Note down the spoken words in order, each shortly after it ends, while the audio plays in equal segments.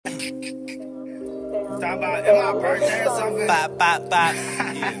Talking about in my birthday or something. Bop, bop, bop.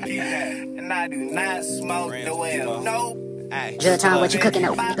 Yeah, keep that. And I do not smoke the well. Nope. Judge time, what you cooking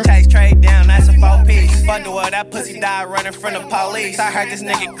up? Tax trade down, that's a 4-piece. Fuck the world, that pussy died running from the police. I heard this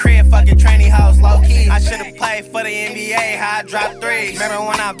nigga crib fucking trainee hoes low key. I should've played for the NBA, how I dropped threes. Remember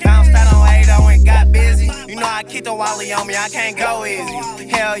when I bounced out on 80 and got busy? You know I keep the Wally on me, I can't go easy.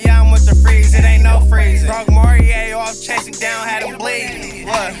 Hell yeah, I'm with the freeze, it ain't no freezing. Broke Morier off, chasing down, had him bleed.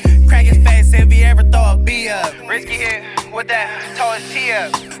 What? Crack his face if he ever throw a B up. Risky hit with that, tore his T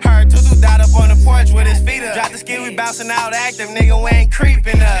up. Heard Tutu died up on the porch with his feet up. Drop the ski, we bouncing out active, nigga, we ain't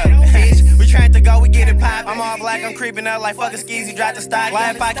creeping up. Bitch, we trying to go, we get it pop. I'm all black, I'm creeping up like fucking skeezy, drop the stock.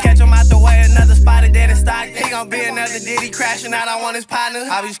 Why if I catch him out the way, another spot dead in stock. He gon' be another Diddy crashing out, I want his partner.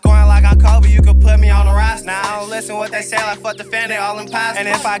 I be scoring like I'm Kobe, you could put me on the roster. Now I don't listen what they say, like fuck the fan, they all imposters. And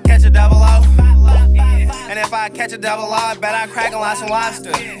if I catch a double O, I bet I crack 'em like some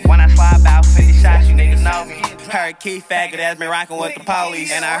lobster. When I slide about 50 shots, you niggas know me. Heard Keith Faggot that's been rockin' with the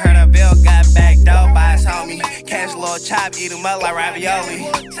police. And I heard a bill got backed up by his homie. Catch a little chop, eat him up like ravioli.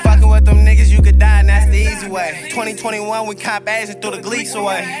 Fucking with them niggas, you could die, and that's the easy way. 2021, we cop A's and threw the gleeks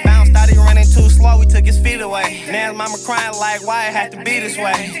away. Bounce started running too slow, we took his feet away. Now his mama crying like, why it had to be this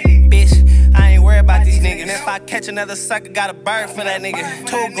way? Bitch, I ain't worried about these niggas. And if I catch another sucker, got a bird for that nigga.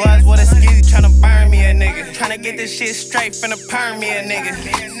 2 gloves with a skizzy, tryna burn me a nigga. Tryna get this shit straight, finna perm me a nigga.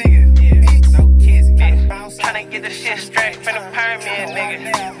 Tryna get this shit straight, finna perm me a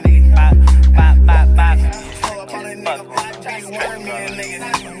nigga. Bop, bop, bop, bop. Fuck.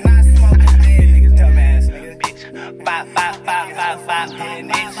 Bop, bop, bop, bop,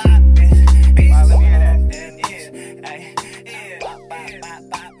 bop.